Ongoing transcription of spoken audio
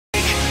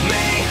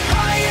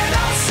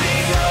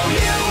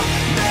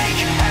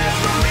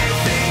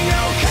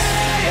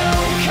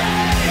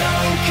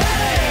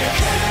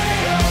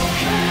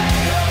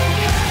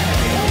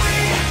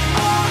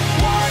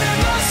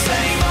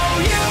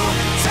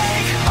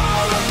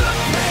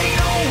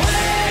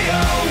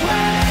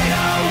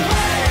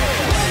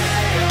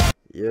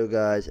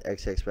guys,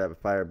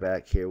 xxRapidfire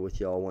back here with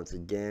y'all once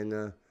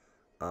again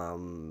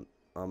on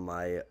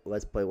my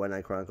Let's Play White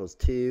Knight Chronicles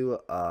 2.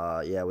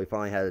 Yeah, we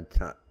finally had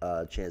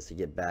a chance to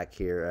get back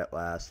here at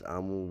last.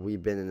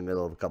 We've been in the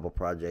middle of a couple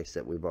projects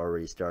that we've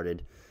already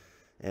started,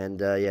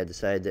 and yeah,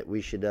 decided that we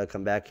should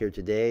come back here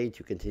today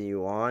to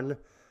continue on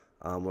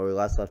where we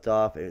last left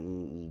off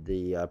in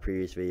the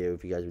previous video,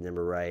 if you guys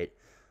remember right.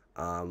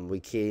 We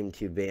came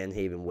to Van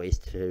Haven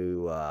Waste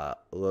to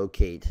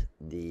locate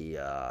the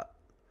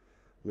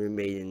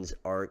Maiden's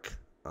Ark,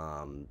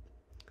 and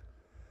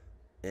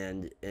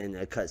in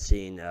a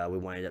cutscene, we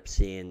wind up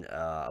seeing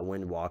a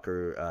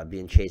Windwalker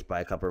being chased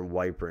by a couple of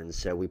wyverns.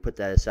 So we put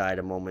that aside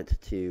a moment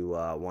to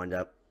wind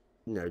up,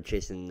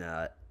 chasing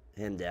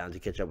him down to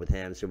catch up with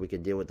him, so we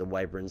could deal with the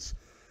wyverns.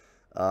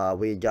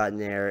 We had gotten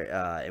there,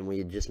 and we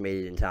had just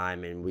made it in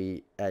time, and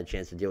we had a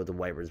chance to deal with the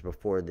wyverns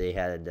before they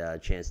had a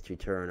chance to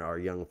turn our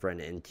young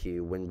friend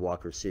into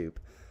Windwalker soup.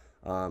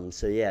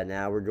 So yeah,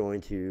 now we're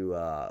going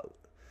to.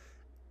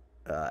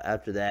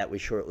 After that, we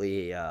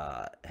shortly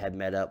had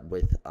met up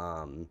with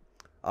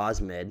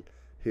Osmond,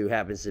 who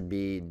happens to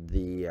be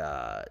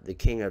the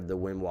king of the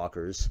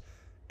Windwalkers,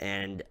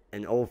 and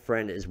an old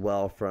friend as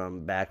well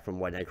from back from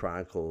White Knight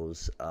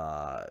Chronicles,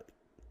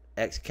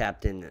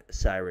 ex-Captain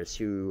Cyrus,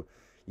 who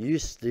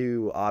used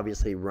to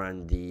obviously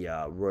run the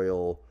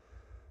royal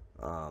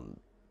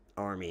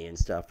army and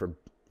stuff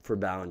for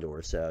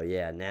Ballandor. So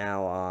yeah,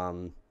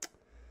 now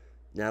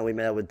we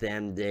met up with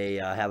them. They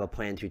have a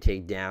plan to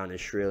take down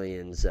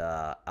Yshuiren's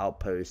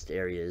outpost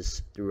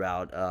areas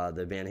throughout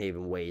the Van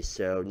Haven Waste.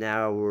 So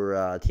now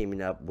we're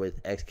teaming up with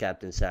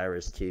ex-Captain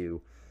Cyrus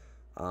to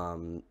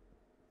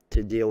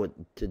deal with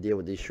the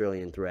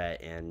Yshuiren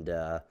threat, and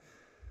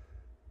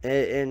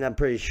I'm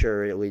pretty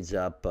sure it leads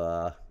up.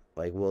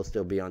 Like, we'll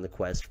still be on the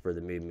quest for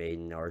the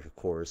Maiden Ark, of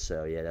course.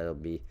 So yeah, that'll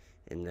be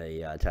in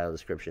the title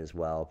description as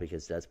well,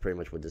 because that's pretty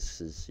much what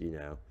this is,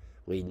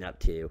 leading up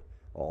to.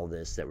 All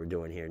this that we're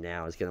doing here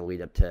now is going to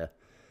lead up to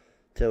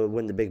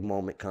when the big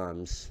moment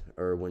comes,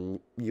 or when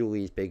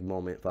Yulie's big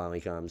moment finally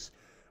comes.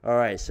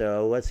 Alright,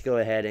 so let's go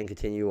ahead and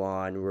continue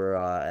on. We're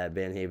at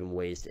Van Haven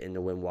Waste in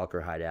the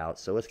Windwalker hideout,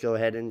 so let's go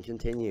ahead and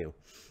continue.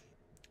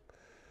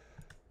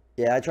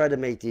 Yeah, I tried to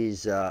make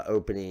these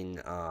opening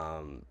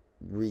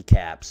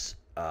recaps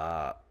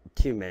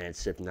 2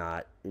 minutes, if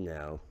not,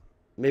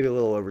 maybe a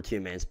little over 2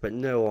 minutes, but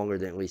no longer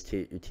than at least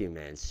two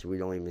minutes. We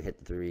don't even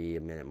hit the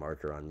 3-minute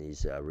marker on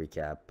these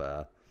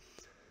recap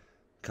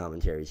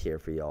commentaries here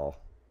for y'all,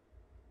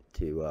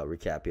 to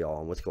recap y'all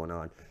on what's going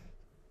on.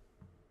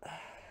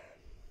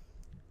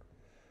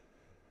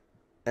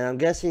 And I'm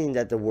guessing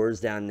that the words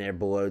down there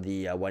below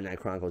the White Knight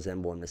Chronicles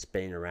emblem that's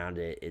spinning around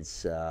it,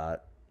 it's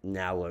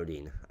now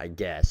loading, I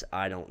guess.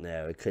 I don't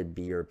know. It could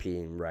be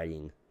European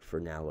writing for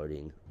now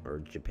loading, or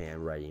Japan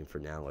writing for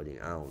now loading.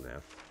 I don't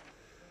know.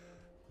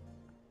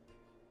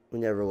 We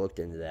never looked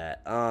into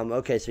that.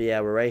 Okay, so yeah,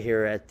 we're right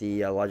here at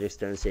the Logic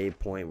Stone save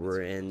point.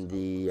 We're in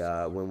the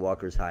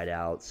Windwalker's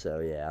hideout, so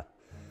yeah.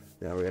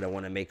 Now we're going to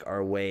want to make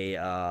our way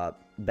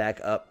back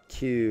up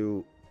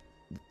to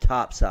the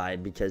top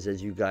side, because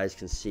as you guys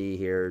can see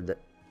here,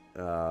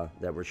 that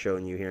we're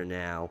showing you here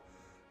now,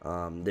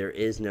 there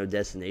is no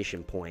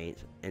destination point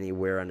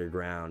anywhere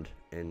underground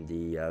in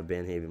the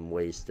Van Haven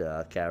Waste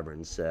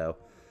Caverns. So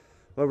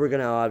what we're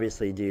going to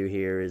obviously do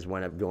here is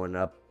wind up going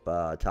up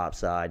top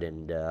side,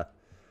 and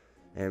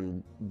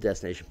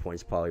destination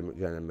point's probably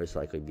going to most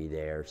likely be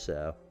there.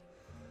 So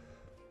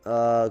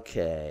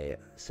okay,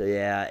 so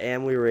yeah,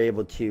 and we were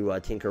able to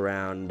tinker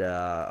around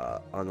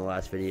on the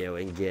last video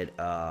and get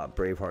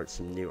Braveheart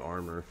some new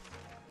armor,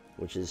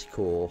 which is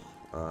cool.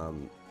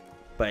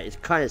 But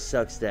it kind of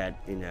sucks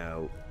that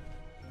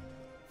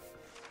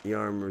the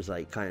armor's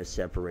like kind of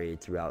separated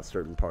throughout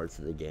certain parts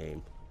of the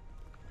game,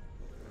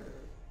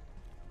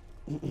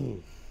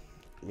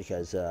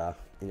 because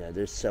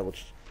there's several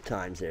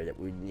times there that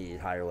we needed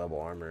higher level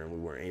armor and we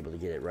weren't able to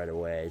get it right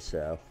away.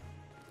 So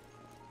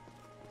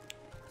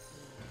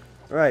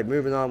alright,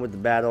 moving on with the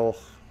battle.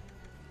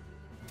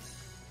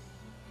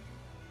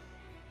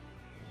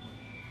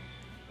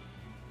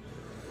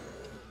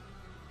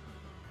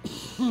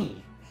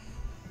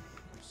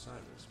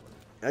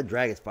 That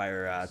Dragon's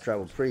Fire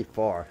traveled pretty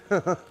far.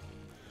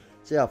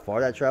 See how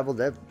far that traveled?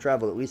 That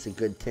traveled at least a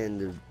good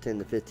 10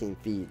 to 15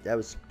 feet. That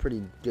was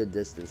pretty good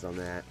distance on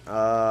that.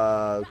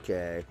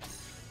 Okay.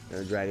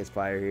 Another Dragon's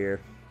Fire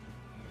here.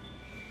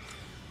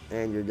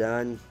 And you're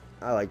done.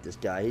 I like this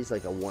guy. He's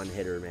like a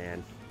one-hitter,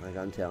 man. Like,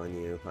 I'm telling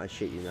you. I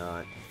shit you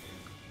not.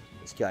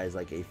 This guy is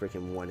like a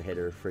freaking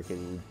one-hitter.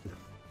 Freaking...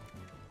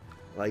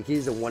 Like,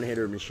 he's a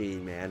one-hitter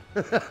machine, man.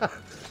 Like,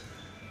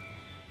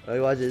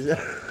 watch this.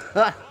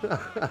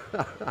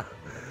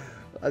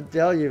 I'm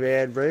telling you,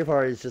 man.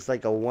 Braveheart is just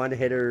like a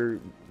one-hitter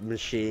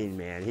machine,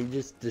 man. He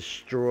just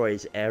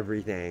destroys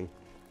everything.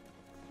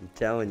 I'm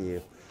telling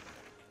you.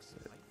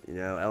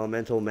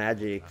 Elemental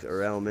magic,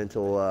 or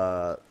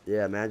elemental,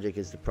 magic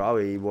is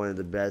probably one of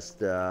the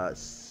best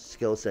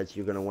skill sets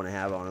you're going to want to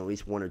have on at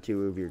least one or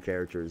two of your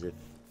characters, if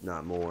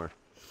not more.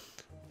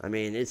 I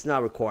mean, it's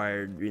not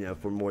required, you know,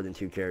 for more than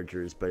 2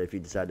 characters, but if you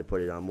decide to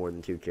put it on more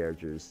than 2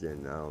 characters,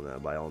 then, I don't know,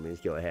 by all means,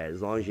 go ahead.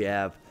 As long as you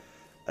have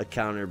a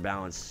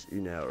counterbalance,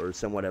 you know, or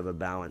somewhat of a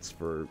balance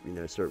for, you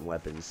know, certain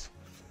weapons.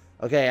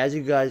 Okay, as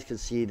you guys can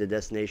see, the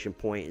destination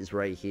point is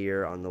right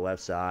here on the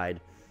left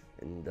side,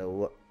 and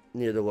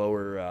near the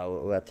lower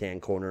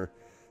left-hand corner.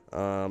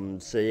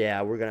 So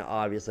yeah, we're going to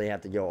obviously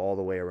have to go all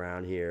the way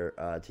around here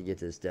to get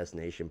to this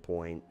destination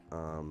point.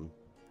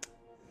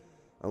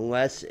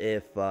 Unless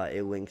if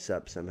it links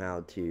up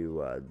somehow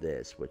to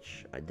this,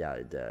 which I doubt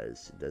it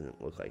does. It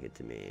doesn't look like it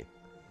to me.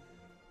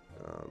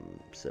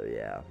 So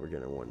yeah, we're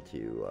going to want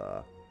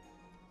to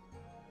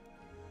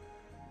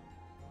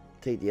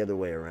take the other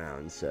way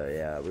around. So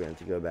yeah, we're going to have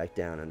to go back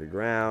down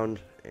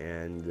underground,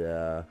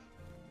 and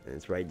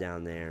it's right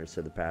down there.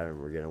 So the pattern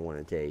we're going to want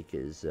to take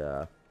is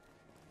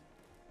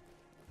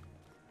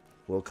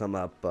we'll come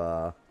up,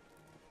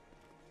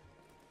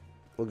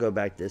 we'll go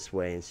back this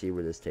way and see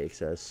where this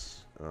takes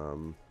us.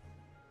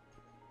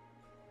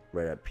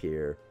 Right up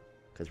here,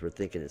 because we're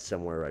thinking it's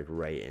somewhere like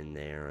right in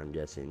there. I'm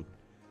guessing,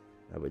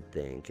 I would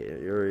think,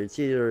 or it's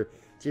either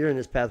in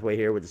this pathway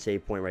here with the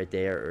save point right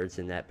there, or it's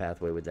in that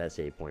pathway with that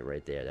save point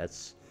right there.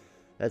 That's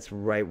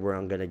right where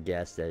I'm gonna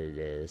guess that it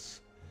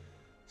is.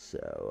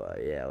 So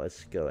yeah,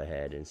 let's go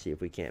ahead and see if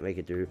we can't make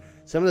it through.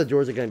 Some of the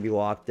doors are gonna be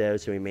locked though,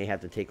 so we may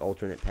have to take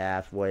alternate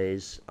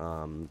pathways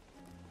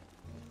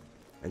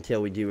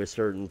until we do a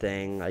certain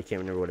thing. I can't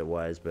remember what it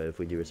was, but if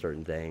we do a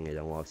certain thing, it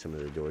unlocks some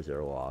of the doors that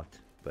are locked.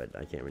 But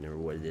I can't remember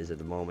what it is at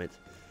the moment.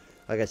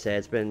 Like I said,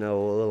 it's been a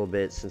little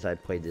bit since I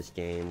played this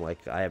game.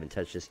 Like, I haven't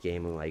touched this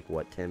game in like,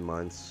 what, 10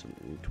 months,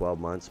 12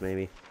 months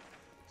maybe.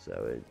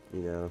 So,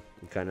 you know,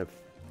 you kind of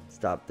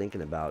stop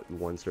thinking about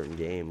one certain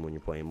game when you're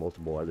playing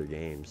multiple other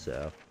games.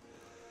 So,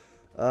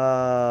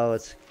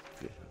 let's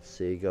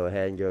see, go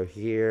ahead and go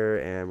here,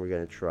 and we're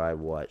going to try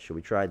what? Should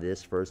we try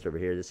this first over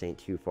here? This ain't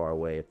too far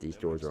away if these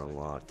doors are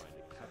unlocked.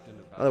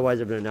 Otherwise,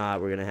 if they're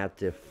not, we're going to have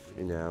to,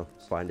 you know,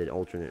 find an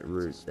alternate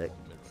route that,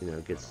 you know,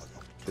 gets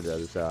to the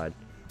other side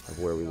of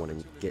where we want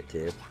to get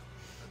to. I'm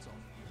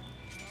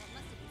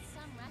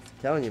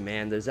telling you,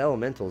 man, those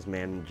elementals,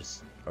 man,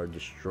 just are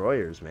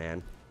destroyers,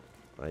 man.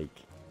 Like,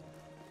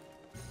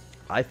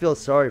 I feel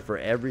sorry for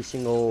every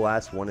single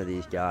last one of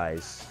these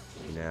guys,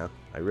 you know,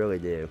 I really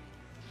do,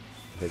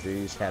 because they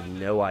just have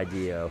no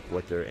idea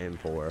what they're in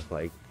for.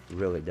 Like,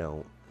 really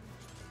don't.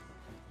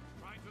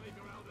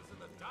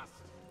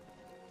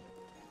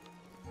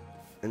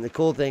 And the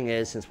cool thing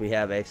is, since we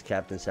have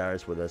ex-Captain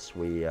Cyrus with us,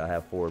 we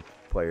have 4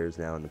 players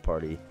now in the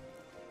party.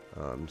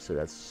 So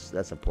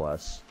that's a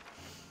plus.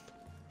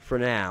 For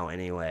now,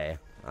 anyway.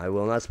 I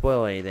will not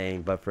spoil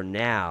anything, but for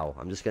now,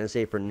 I'm just going to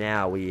say for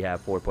now, we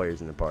have 4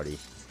 players in the party.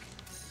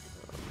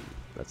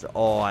 That's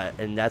all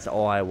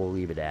I will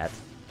leave it at.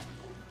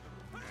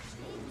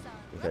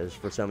 Because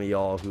for some of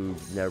y'all who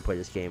never played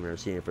this game and are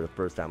seeing it for the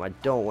first time, I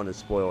don't want to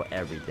spoil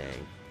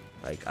everything.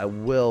 Like, I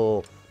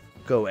will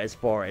go as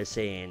far as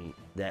saying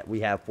that we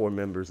have 4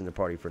 members in the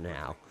party for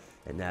now,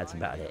 and that's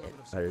about it.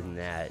 Other than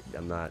that,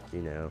 I'm not,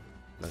 you know,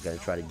 not going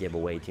to try to give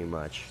away too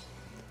much.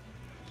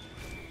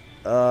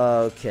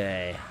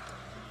 Okay.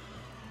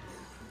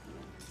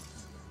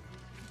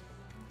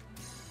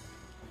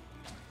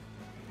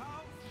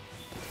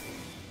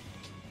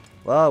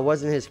 Well, it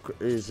wasn't his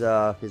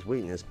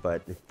weakness,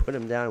 but it put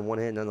him down in one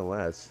hit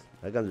nonetheless.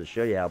 That comes to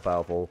show you how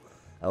powerful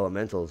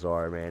elementals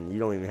are, man. You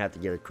don't even have to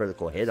get a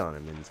critical hit on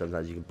him, and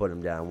sometimes you can put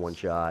him down in one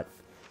shot.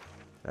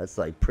 That's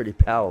like pretty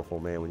powerful,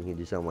 man, when you can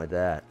do something like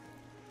that.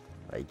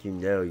 Like, you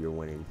know you're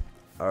winning.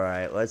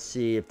 Alright, let's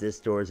see if this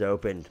door's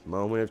opened.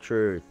 Moment of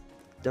truth.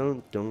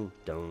 Dun dun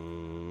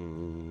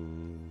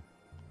dun.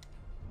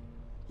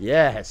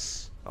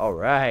 Yes!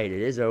 Alright,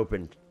 it is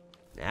opened.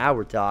 Now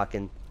we're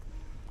talking.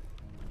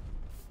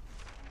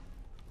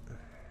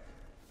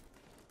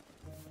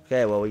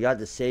 Okay, well, we got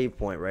the save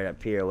point right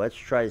up here. Let's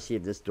try to see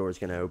if this door's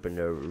going to open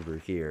over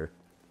here.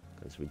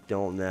 Because we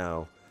don't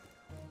know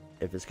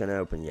if it's going to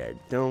open yet.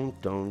 Dun,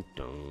 dun,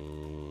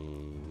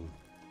 dun.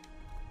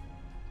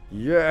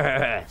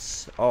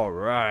 Yes!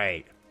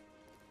 Alright.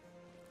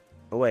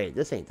 Oh, wait,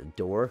 this ain't the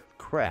door.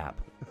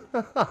 Crap.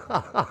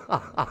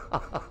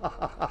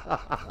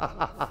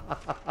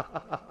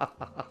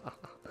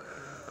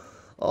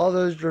 All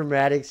those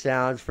dramatic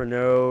sounds for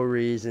no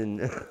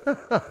reason.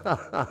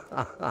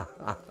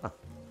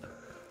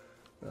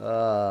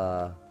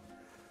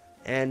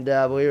 And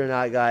believe it or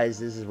not, guys,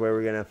 this is where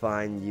we're gonna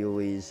find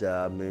Yulie's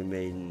Moon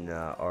Maiden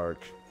arc.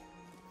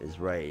 Is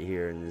right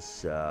here in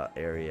this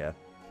area,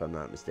 if I'm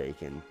not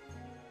mistaken.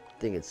 I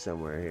think it's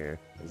somewhere here,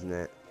 isn't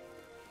it?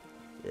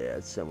 Yeah,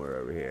 it's somewhere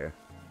over here.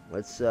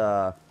 Let's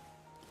well,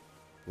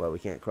 we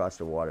can't cross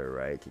the water,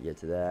 right, to get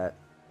to that.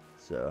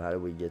 So how do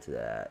we get to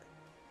that?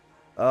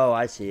 Oh,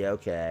 I see.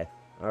 Okay,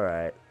 all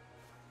right.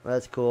 Well,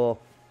 that's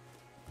cool.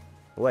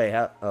 Wait,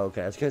 how?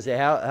 Okay, I was gonna say,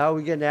 how are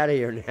we getting out of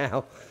here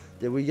now?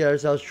 Did we get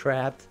ourselves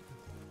trapped?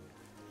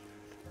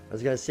 I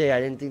was gonna say, I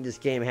didn't think this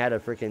game had a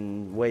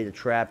freaking way to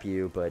trap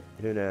you, but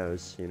who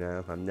knows? You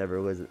know, I've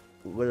never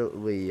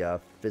literally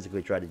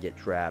physically tried to get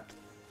trapped.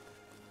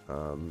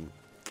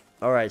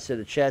 Alright, so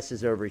the chest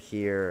is over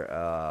here.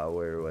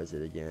 Where was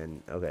it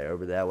again? Okay,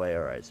 over that way.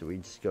 Alright, so we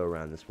just go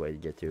around this way to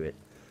get to it.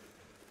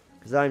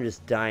 Because I'm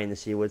just dying to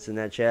see what's in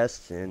that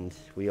chest. And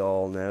we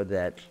all know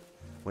that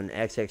when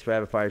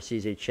xxRapidfire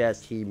sees a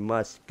chest, he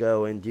must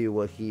go and do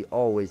what he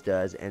always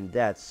does. And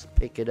that's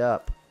pick it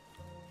up.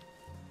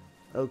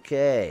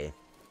 Okay.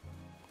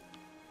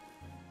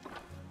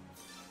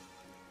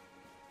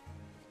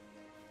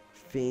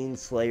 Fiend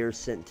Slayer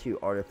sent to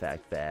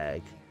artifact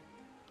bag.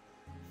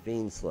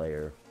 Fiend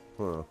Slayer.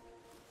 Huh.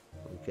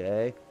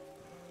 Okay.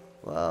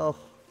 Well.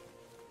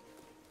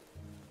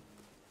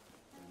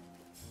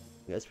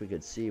 I guess we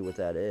could see what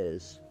that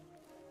is.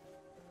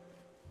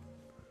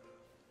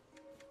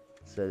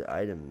 It said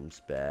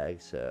items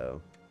bag,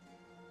 so.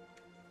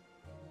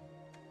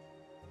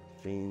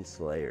 Fiend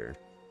Slayer.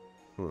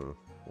 Huh.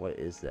 What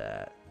is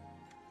that?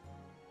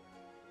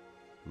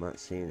 I'm not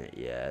seeing it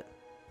yet.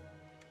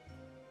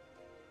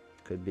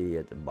 Could be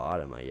at the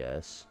bottom, I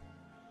guess.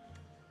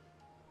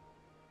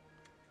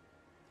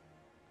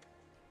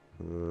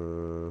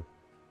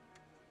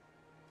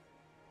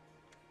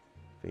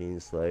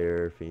 Fiend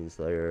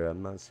Slayer.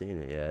 I'm not seeing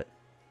it yet.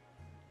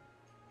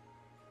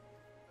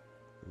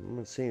 I'm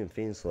not seeing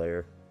Fiend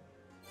Slayer.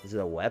 Is it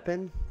a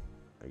weapon?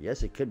 I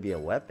guess it could be a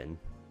weapon.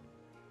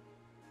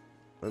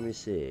 Let me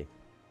see.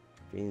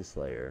 Fiend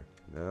Slayer.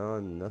 No,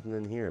 nothing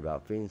in here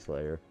about Fiend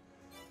Slayer.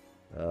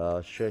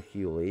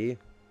 Yulie.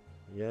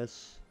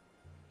 Yes.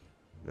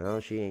 No,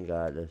 she ain't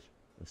got the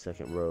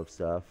second row of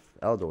stuff.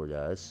 Eldor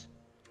does.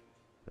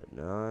 But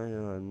no,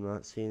 I'm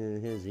not seeing it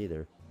in his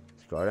either.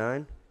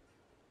 Scardine?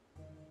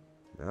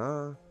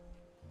 Nah.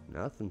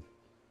 Nothing.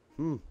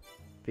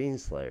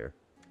 Fiend Slayer.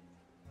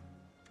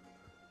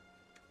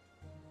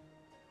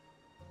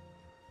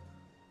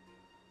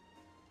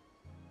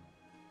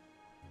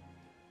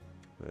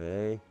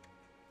 Hey.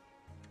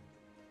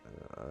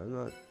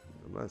 I'm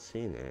not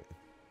seeing it.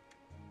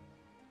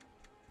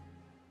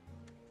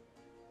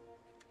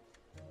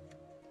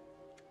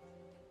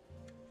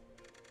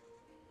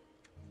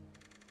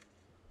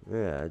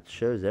 Yeah, it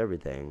shows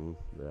everything,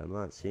 but I'm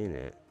not seeing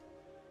it.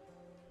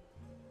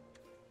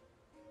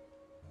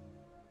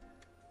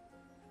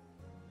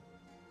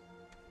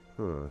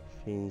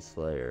 Fiend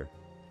Slayer.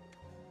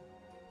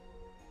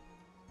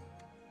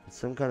 It's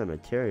some kind of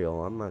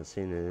material. I'm not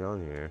seeing it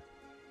on here.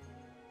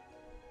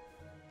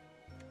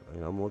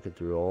 Like, I'm looking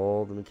through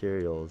all the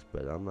materials,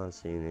 but I'm not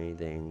seeing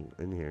anything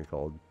in here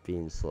called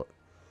Fiend Slayer.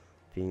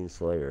 Fiend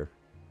Slayer.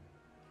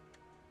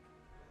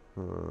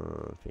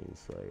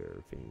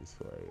 Fiend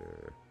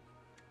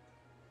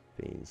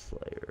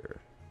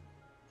Slayer.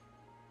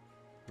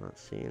 Not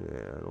seeing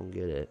it. I don't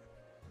get it.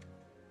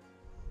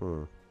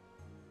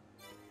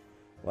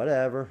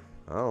 Whatever.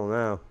 I don't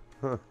know.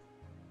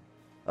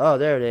 Oh,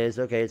 there it is.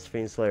 Okay, it's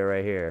Fiend Slayer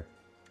right here.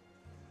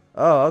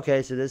 Oh,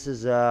 okay. So this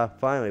is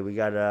finally we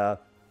got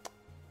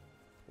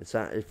It's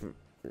not. It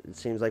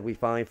seems like we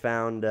finally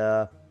found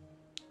the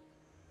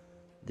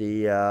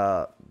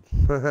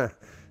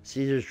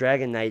Caesar's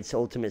Dragon Knight's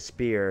ultimate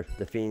spear,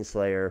 the Fiend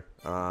Slayer.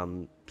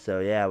 So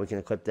yeah, we can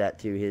equip that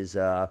to his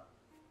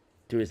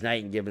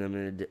knight and give him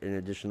an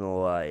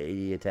additional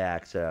 80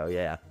 attack. So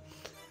yeah,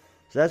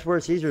 so that's where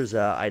Caesar's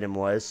item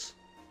was,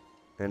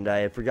 and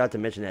I forgot to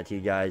mention that to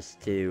you guys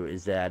too.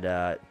 Is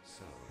that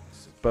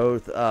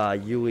both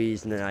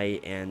Yulie's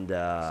knight and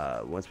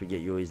once we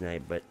get Yulie's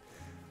knight, but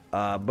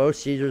both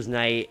Caesar's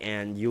knight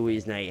and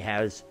Yulie's knight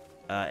has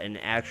an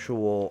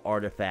actual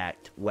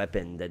artifact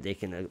weapon that they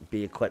can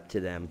be equipped to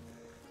them.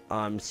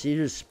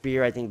 Caesar's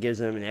spear, I think, gives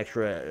them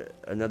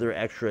another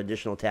extra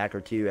additional attack or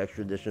 2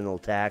 extra additional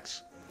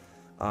attacks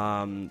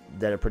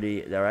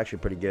that are actually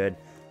pretty good.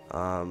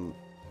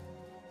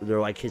 They're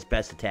like his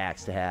best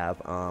attacks to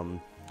have.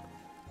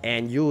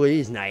 And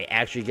Yulie's knight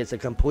actually gets a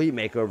complete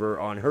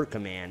makeover on her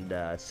command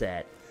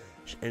set.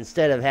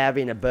 Instead of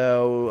having a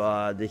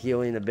bow, the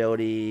healing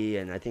ability,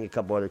 and I think a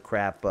couple other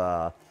crap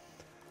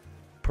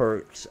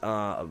perks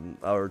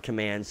or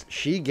commands,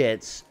 she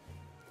gets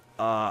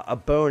a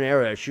bow and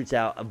arrow that shoots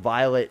out a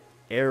violet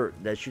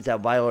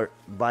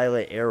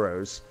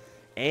arrows,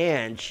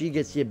 and she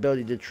gets the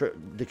ability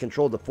to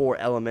control the 4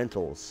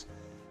 elementals,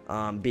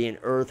 being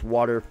earth,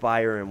 water,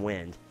 fire, and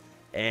wind.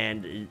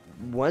 And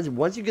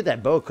once you get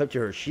that bow equipped to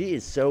her, she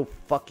is so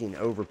fucking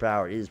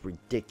overpowered. It is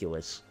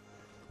ridiculous.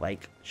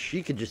 Like,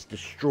 she could just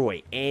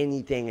destroy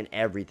anything and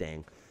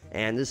everything.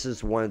 And this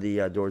is one of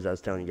the doors I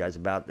was telling you guys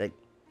about. That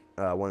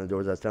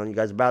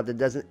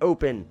doesn't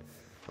open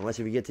unless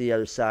if you get to the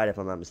other side, if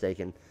I'm not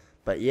mistaken.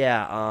 But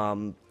yeah,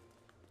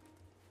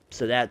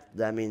 so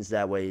that means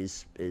that way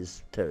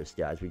is toast,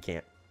 guys.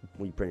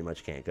 We pretty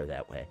much can't go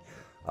that way.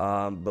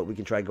 But we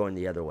can try going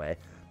the other way.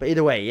 But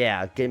either way,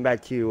 yeah, getting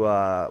back to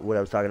what I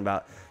was talking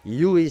about,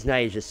 Yulie's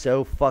knight is just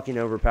so fucking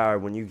overpowered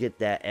when you get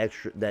that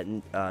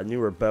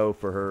newer bow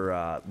for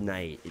her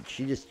knight.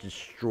 She just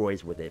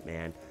destroys with it,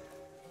 man.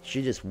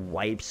 She just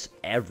wipes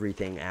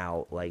everything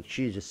out. Like,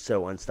 she's just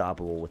so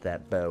unstoppable with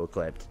that bow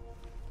equipped.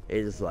 It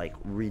is, like,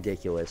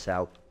 ridiculous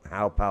how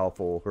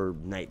powerful her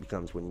knight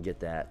becomes when you get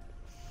that.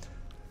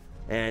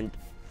 And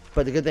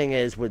But the good thing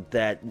is with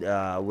that,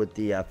 with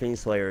the Fiend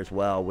Slayer as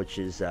well, which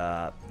is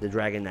the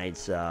Dragon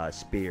Knight's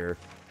spear,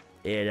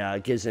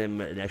 it gives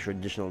him an extra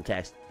additional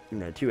attack,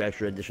 2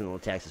 extra additional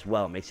attacks as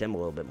well. It makes him a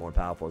little bit more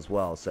powerful as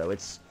well. So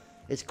it's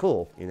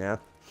cool,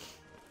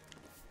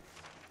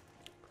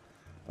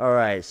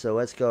 Alright, so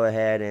let's go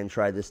ahead and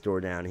try this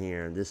door down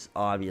here. This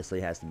obviously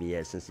has to be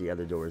it since the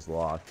other door is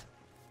locked.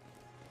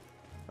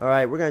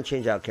 Alright, we're going to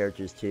change out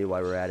characters too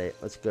while we're at it.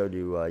 Let's go to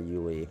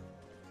Yulie.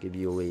 Give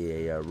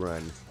Yulie a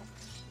run.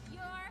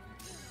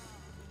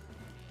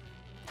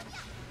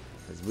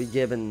 Because we've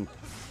given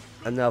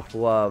enough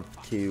love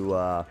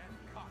to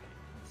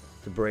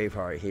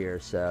Braveheart here,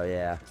 so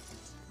yeah.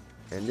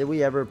 And did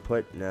we ever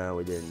put... No,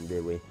 we didn't,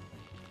 did we?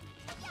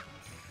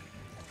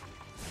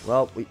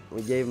 Well,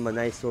 we gave him a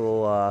nice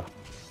little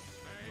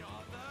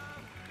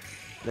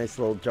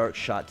dark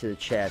shot to the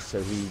chest,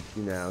 so he,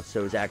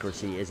 so his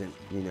accuracy isn't,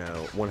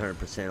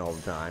 100% all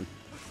the time.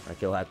 Like,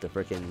 he'll have to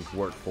freaking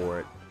work for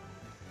it.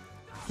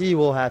 He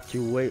will have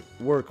to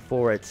work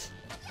for it.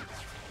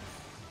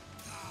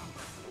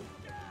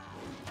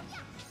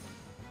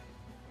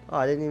 Oh,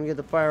 I didn't even get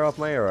to fire off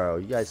my arrow.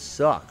 You guys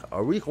suck.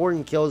 Are we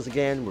hoarding kills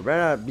again? We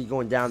better not be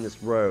going down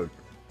this road.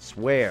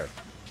 Swear.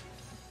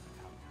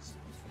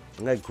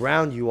 I'm gonna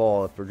ground you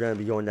all if we're gonna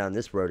be going down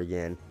this road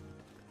again.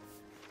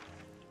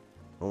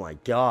 Oh my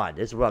god,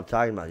 this is what I'm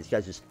talking about. These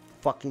guys just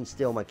fucking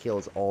steal my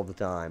kills all the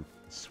time.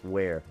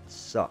 Swear. It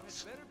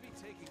sucks.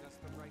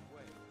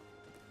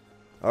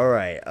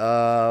 Alright,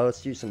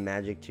 let's do some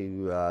magic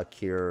to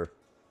cure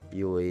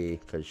Yulie,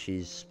 because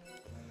she's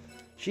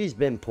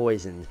been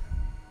poisoned.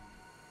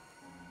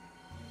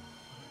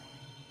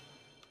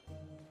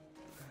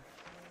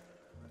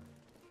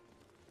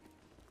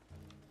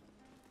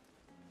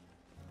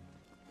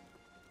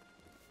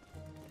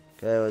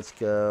 Okay, let's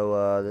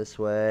go this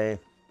way.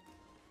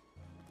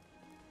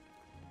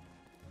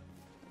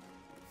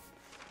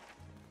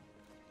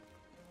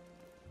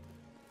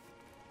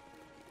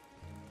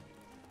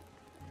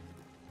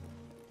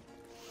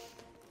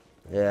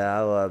 Yeah,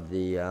 I love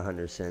the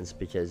 100 cents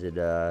because it,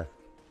 or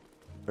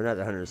not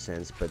the 100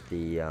 cents, but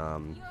the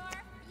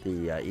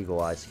Eagle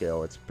Eye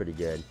skill. It's pretty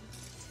good.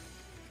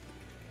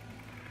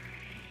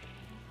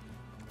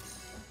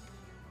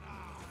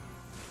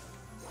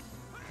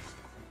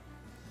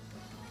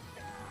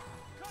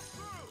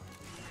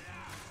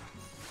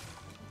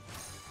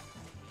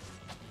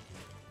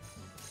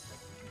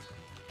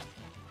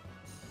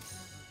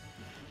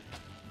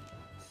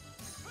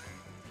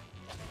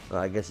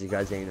 I guess you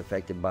guys ain't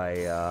affected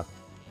by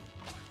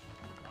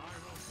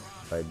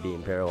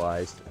being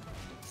paralyzed.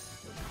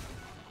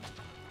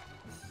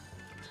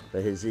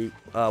 But his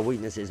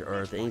weakness is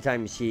earth.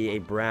 Anytime you see a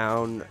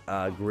brown,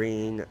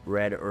 green,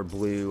 red, or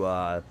blue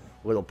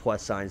little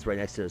plus signs right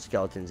next to the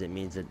skeletons, it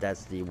means that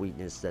that's the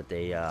weakness that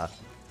they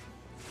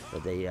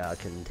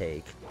can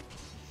take.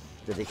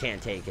 That they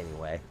can't take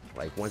anyway.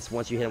 Like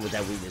once you hit them with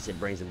that weakness, it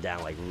brings them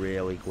down like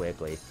really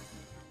quickly,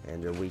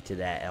 and they're weak to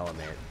that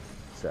element.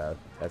 So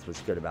that's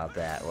what's good about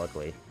that.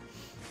 Luckily,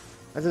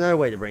 that's another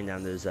way to bring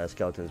down those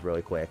skeletons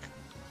really quick.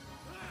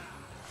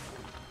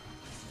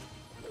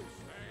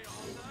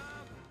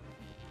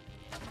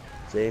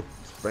 See,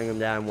 just bring him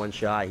down in one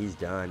shot. He's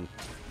done,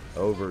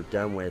 over,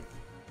 done with.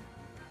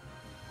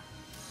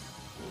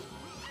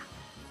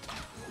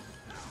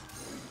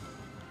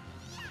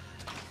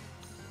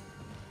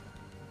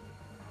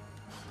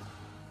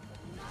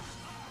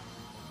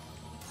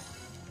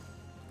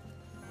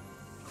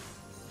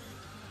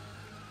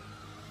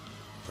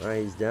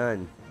 Alright, he's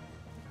done.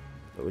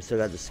 But we still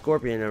got the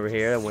Scorpion over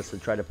here that wants to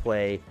try to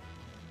play.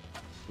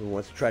 Who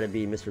wants to try to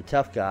be Mr.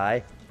 Tough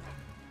Guy.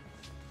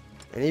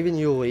 And even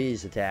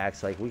Yulie's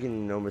attacks, like we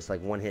can almost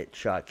like one-hit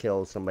shot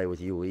kill somebody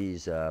with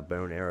Yulie's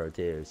bow and arrow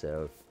too.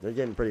 So they're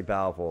getting pretty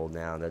powerful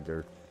now that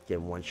they're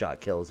getting one-shot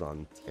kills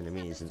on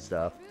enemies and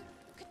stuff.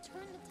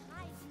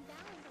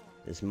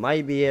 This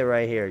might be it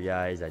right here,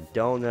 guys. I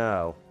don't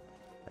know.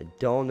 I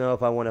don't know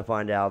if I want to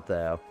find out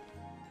though.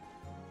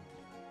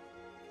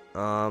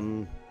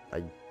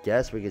 I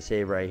guess we could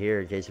save right here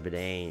in case if it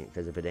ain't,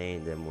 because if it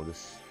ain't, then we'll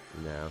just,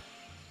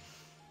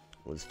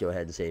 we'll just go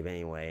ahead and save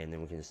anyway, and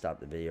then we can stop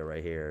the video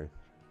right here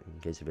in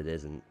case if it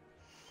isn't.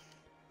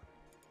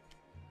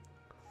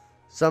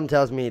 Something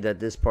tells me that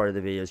this part of the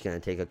video is going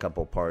to take a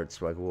couple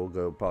parts. Like we'll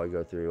probably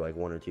go through like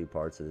 1 or 2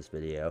 parts of this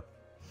video.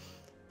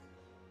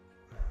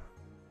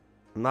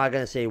 I'm not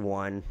going to say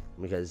 1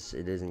 because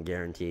it isn't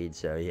guaranteed.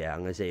 So yeah,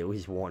 I'm going to say at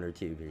least 1 or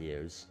 2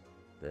 videos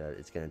that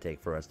it's going to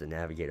take for us to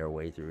navigate our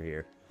way through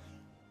here.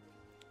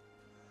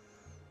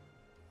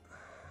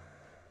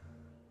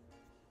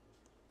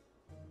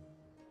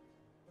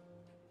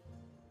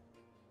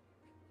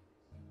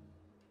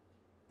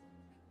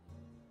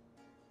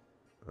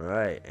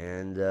 Alright,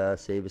 and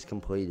save is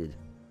completed.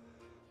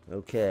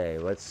 Okay,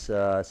 let's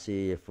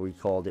see if we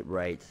called it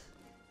right.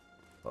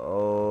 Oh,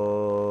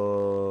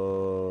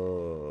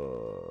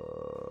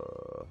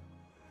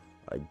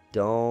 I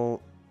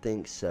don't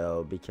think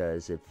so,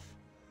 because if...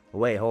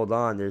 Wait, hold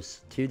on,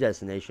 there's 2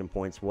 destination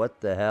points. What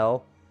the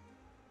hell?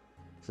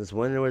 Since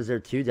when was there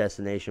 2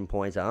 destination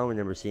points? I don't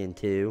remember seeing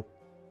 2.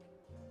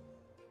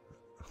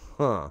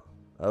 Huh.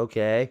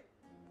 Okay.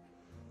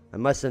 I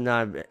must have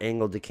not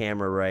angled the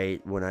camera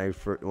right when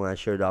I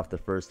showed off the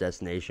first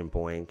destination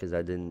point, because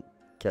I didn't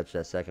catch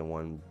that second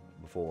one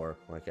before,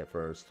 like at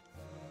first.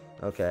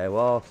 Okay,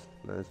 well,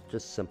 it's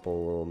just a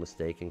simple little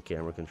mistake in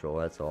camera control,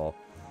 that's all.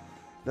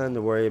 Nothing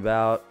to worry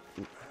about.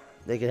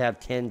 They could have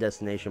 10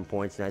 destination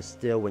points and I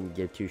still wouldn't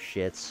give 2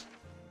 shits.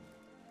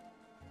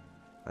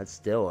 I'd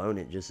still own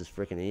it just as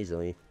freaking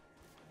easily.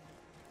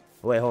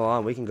 Wait, hold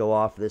on, we can go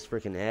off this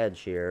freaking edge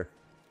here.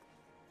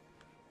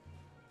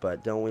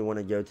 But don't we want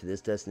to go to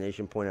this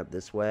destination point up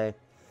this way?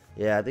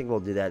 Yeah, I think we'll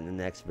do that in the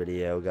next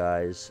video,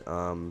 guys.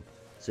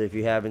 So if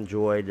you have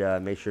enjoyed,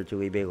 make sure to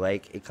leave a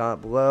like, a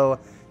comment below,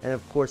 and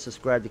of course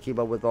subscribe to keep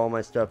up with all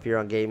my stuff here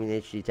on Gaming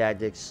HD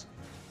Tactics.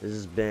 This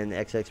has been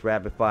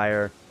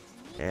xxRapidfire,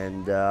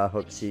 and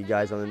hope to see you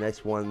guys on the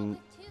next one.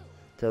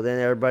 Till then,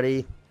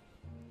 everybody,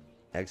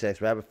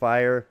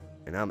 xxRapidfire,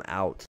 and I'm out.